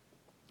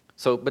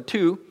 So, but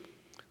 2,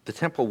 the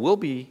temple will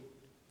be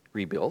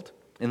rebuilt.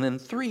 And then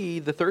 3,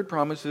 the third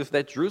promise is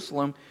that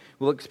Jerusalem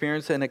will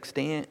experience an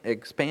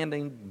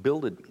expanded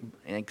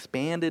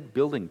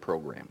building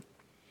program.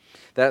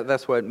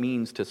 That's what it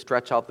means to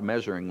stretch out the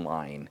measuring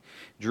line.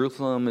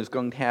 Jerusalem is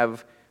going to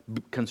have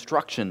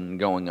construction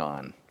going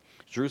on.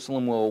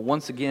 Jerusalem will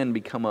once again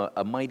become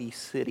a mighty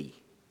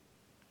city.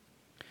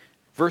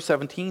 Verse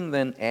 17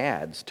 then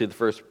adds to the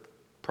first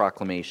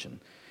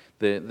proclamation.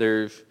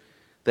 There's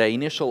the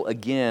initial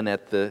again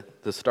at the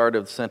start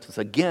of the sentence,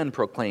 again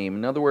proclaim.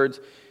 In other words,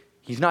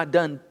 he's not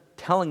done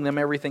telling them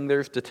everything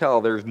there's to tell.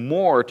 There's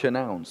more to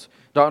announce.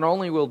 Not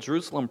only will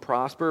Jerusalem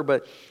prosper,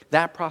 but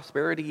that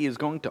prosperity is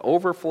going to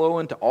overflow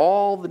into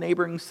all the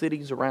neighboring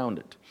cities around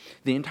it.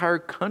 The entire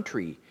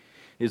country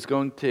is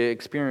going to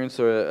experience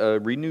a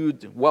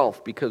renewed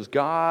wealth because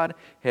God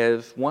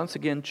has once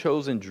again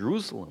chosen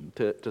Jerusalem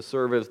to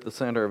serve as the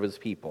center of his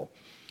people.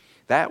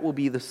 That will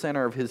be the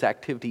center of his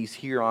activities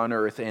here on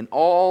earth, and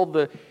all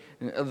the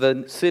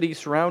cities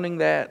surrounding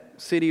that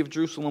city of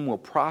Jerusalem will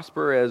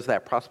prosper as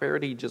that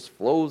prosperity just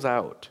flows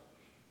out.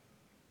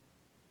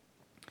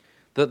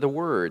 The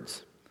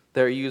words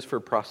that are used for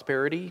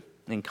prosperity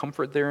and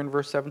comfort there in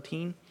verse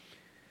 17,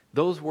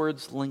 those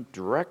words link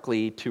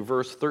directly to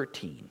verse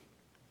 13.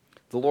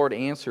 The Lord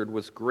answered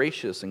with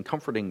gracious and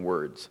comforting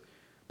words,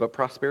 but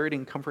prosperity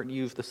and comfort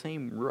use the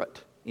same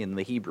root in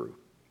the Hebrew.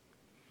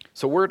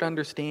 So we're to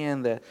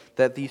understand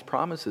that these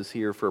promises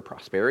here for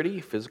prosperity,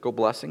 physical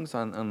blessings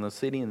on the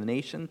city and the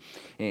nation,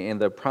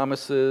 and the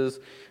promises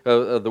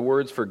of the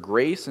words for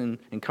grace and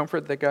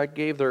comfort that God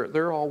gave,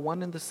 they're all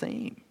one and the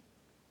same.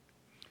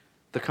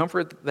 The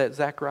comfort that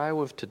Zechariah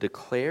was to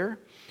declare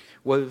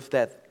was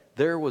that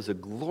there was a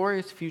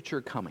glorious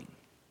future coming.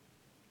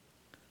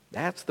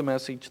 That's the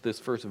message this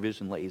first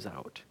vision lays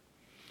out.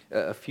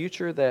 A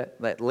future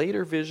that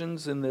later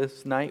visions in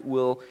this night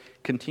will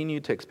continue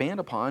to expand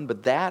upon,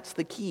 but that's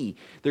the key.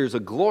 There's a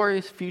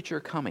glorious future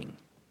coming.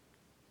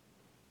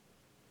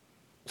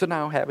 So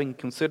now, having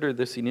considered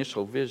this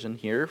initial vision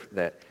here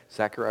that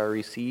Zechariah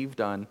received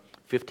on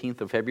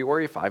 15th of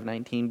February,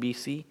 519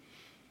 BC,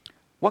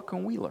 what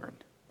can we learn?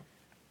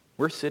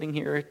 We're sitting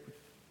here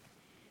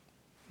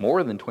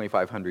more than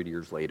 2,500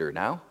 years later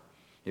now.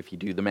 If you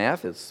do the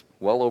math, it's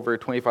well over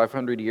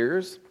 2,500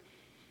 years.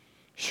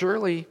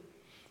 Surely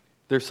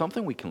there's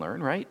something we can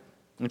learn, right?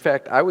 In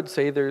fact, I would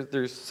say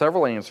there's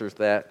several answers to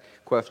that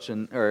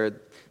question,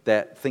 or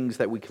that things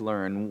that we can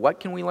learn. What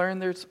can we learn?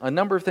 There's a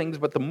number of things,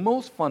 but the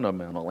most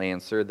fundamental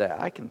answer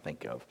that I can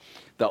think of,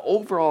 the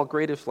overall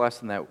greatest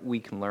lesson that we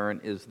can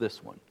learn is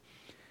this one.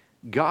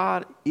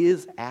 God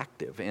is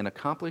active in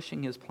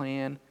accomplishing His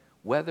plan,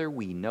 whether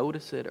we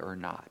notice it or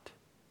not.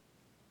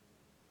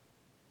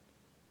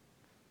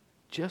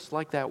 Just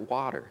like that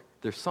water,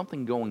 there's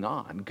something going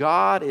on.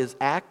 God is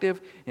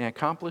active in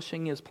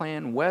accomplishing His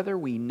plan, whether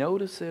we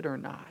notice it or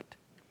not.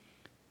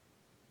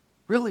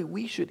 Really,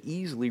 we should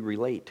easily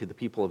relate to the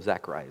people of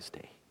Zechariah's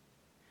day.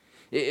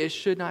 It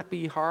should not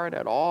be hard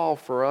at all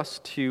for us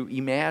to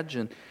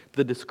imagine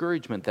the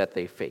discouragement that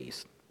they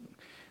faced.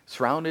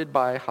 Surrounded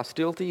by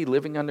hostility,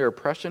 living under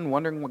oppression,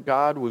 wondering what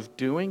God was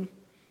doing.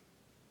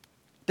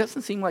 It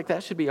doesn't seem like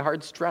that should be a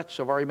hard stretch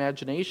of our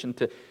imagination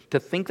to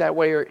think that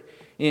way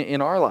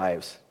in our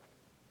lives.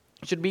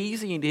 It should be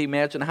easy to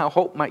imagine how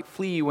hope might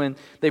flee when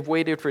they've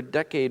waited for a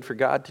decade for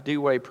God to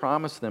do what He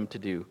promised them to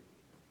do.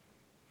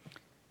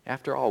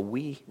 After all,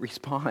 we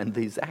respond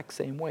the exact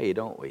same way,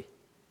 don't we?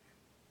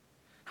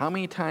 How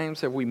many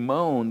times have we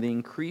moaned the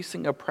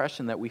increasing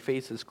oppression that we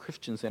face as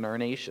Christians in our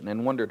nation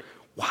and wondered,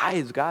 why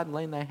is God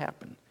letting that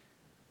happen?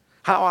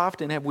 How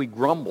often have we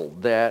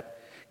grumbled that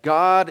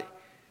God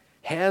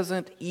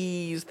hasn't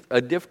eased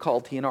a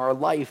difficulty in our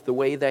life the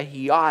way that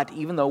He ought,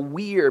 even though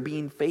we are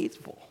being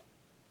faithful?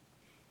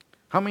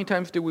 How many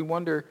times do we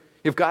wonder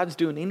if God's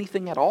doing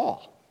anything at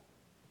all?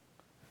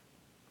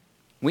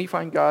 We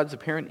find God's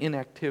apparent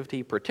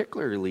inactivity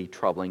particularly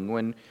troubling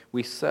when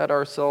we set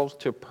ourselves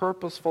to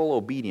purposeful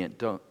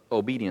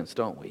obedience,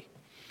 don't we?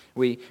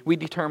 We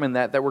determine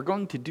that we're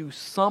going to do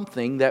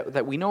something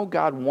that we know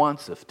God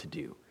wants us to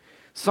do,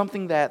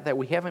 something that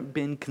we haven't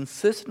been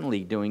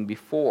consistently doing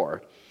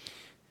before.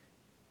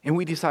 And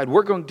we decide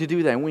we're going to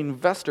do that, and we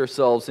invest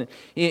ourselves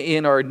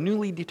in our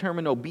newly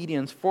determined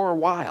obedience for a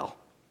while.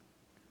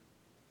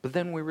 But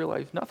then we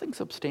realize nothing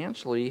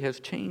substantially has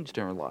changed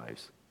in our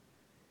lives.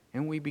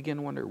 And we begin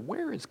to wonder,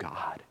 where is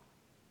God?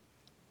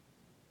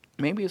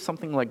 Maybe it's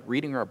something like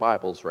reading our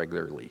Bibles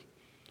regularly.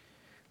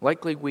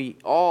 Likely we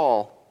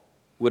all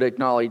would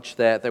acknowledge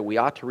that we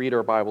ought to read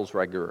our Bibles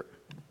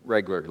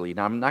regularly.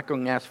 Now, I'm not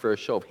going to ask for a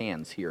show of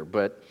hands here,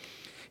 but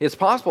it's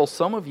possible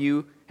some of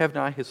you have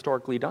not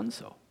historically done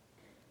so.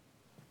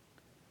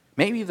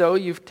 Maybe, though,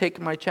 you've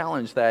taken my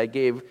challenge that I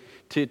gave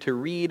to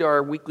read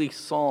our weekly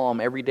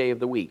psalm every day of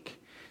the week.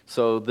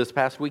 So this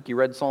past week you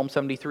read Psalm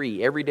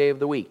 73 every day of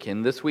the week.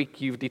 And this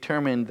week you've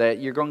determined that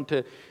you're going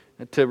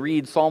to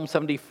read Psalm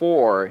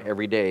 74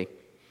 every day.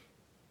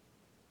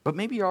 But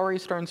maybe you're already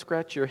starting to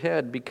scratch your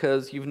head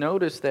because you've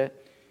noticed that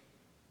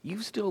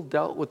you've still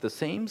dealt with the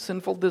same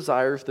sinful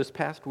desires this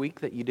past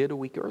week that you did a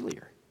week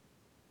earlier.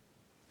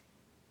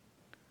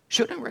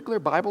 Shouldn't regular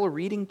Bible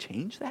reading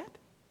change that?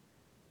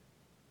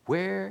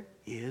 Where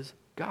is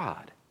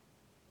God?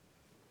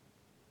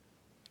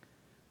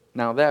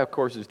 Now that, of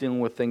course, is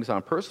dealing with things on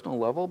a personal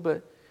level,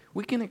 but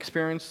we can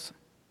experience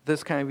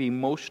this kind of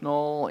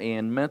emotional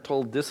and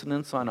mental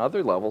dissonance on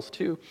other levels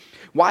too.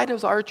 Why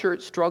does our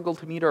church struggle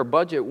to meet our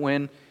budget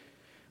when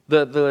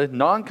the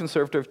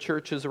non-conservative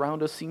churches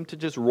around us seem to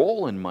just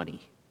roll in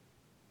money?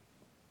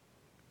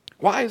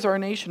 Why is our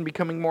nation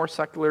becoming more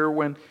secular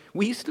when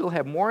we still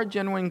have more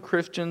genuine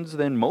Christians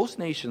than most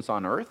nations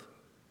on earth?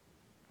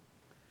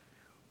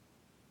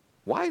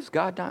 Why is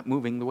God not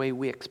moving the way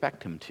we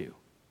expect Him to?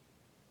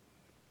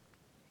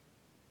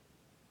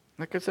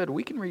 Like I said,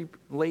 we can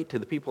relate to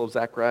the people of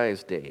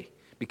Zechariah's day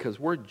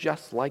because we're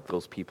just like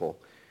those people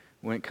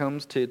when it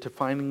comes to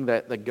finding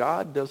that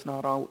God does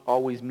not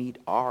always meet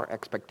our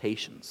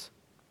expectations.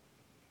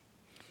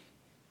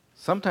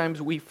 Sometimes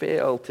we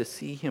fail to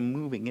see Him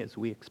moving as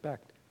we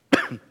expect.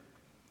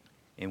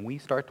 And we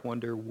start to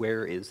wonder,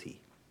 where is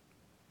He?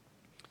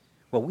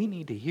 Well, we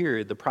need to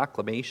hear the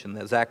proclamation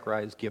that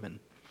Zechariah has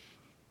given.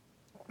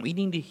 We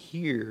need to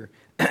hear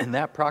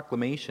that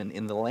proclamation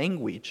in the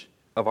language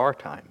of our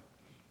time.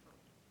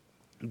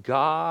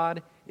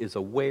 God is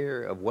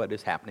aware of what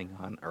is happening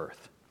on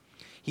earth.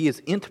 He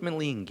is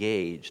intimately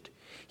engaged.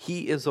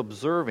 He is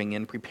observing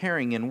and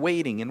preparing and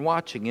waiting and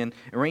watching and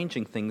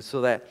arranging things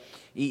so that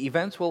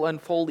events will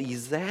unfold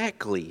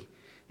exactly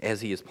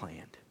as He has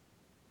planned.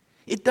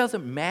 It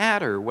doesn't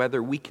matter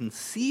whether we can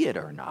see it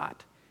or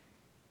not.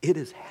 It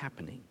is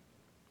happening.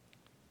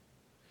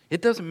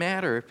 It doesn't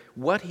matter if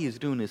what He is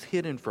doing is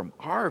hidden from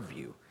our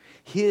view.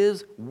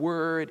 His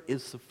word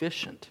is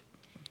sufficient.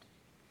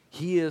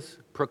 He is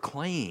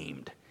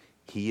proclaimed.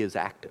 He is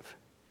active.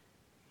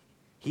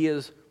 He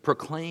is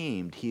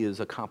proclaimed. He is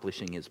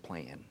accomplishing his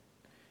plan.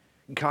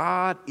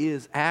 God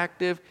is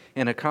active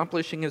and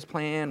accomplishing his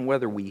plan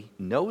whether we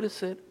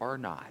notice it or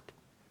not.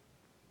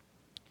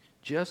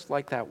 Just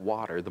like that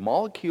water, the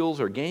molecules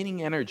are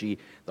gaining energy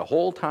the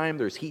whole time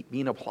there's heat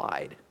being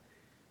applied.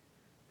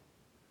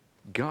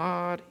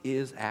 God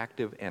is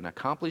active and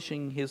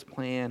accomplishing his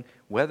plan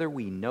whether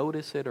we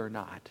notice it or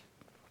not.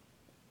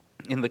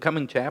 In the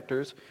coming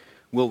chapters,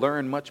 we'll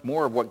learn much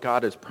more of what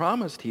God has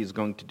promised he's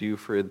going to do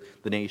for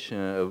the nation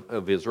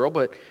of Israel.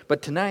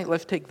 But tonight,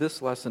 let's take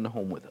this lesson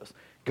home with us.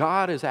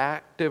 God is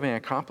active and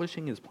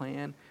accomplishing his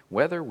plan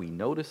whether we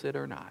notice it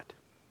or not.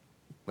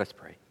 Let's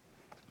pray.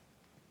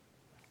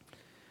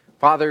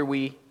 Father,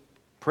 we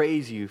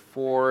praise you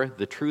for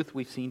the truth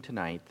we've seen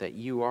tonight, that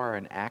you are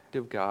an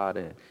active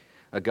God,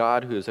 a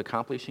God who is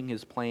accomplishing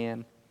his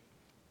plan.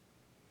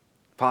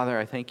 Father,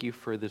 I thank you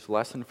for this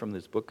lesson from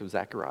this book of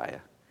Zechariah.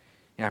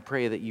 And I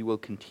pray that you will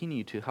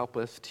continue to help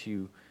us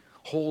to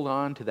hold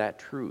on to that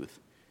truth.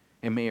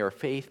 And may our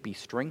faith be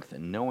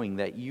strengthened, knowing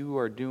that you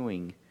are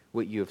doing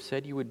what you have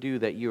said you would do,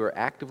 that you are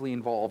actively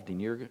involved in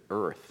your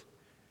earth,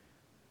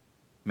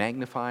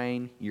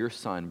 magnifying your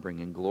Son,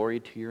 bringing glory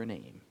to your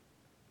name.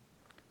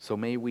 So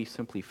may we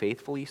simply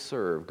faithfully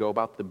serve, go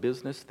about the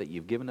business that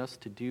you've given us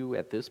to do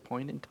at this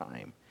point in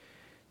time,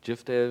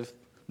 just as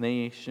the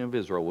nation of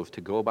Israel was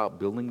to go about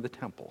building the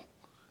temple.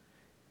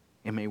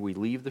 And may we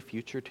leave the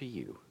future to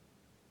you.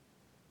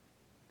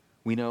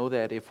 We know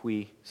that if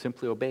we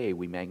simply obey,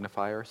 we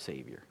magnify our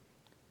Savior.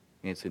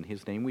 And it's in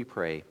his name we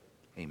pray.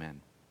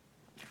 Amen.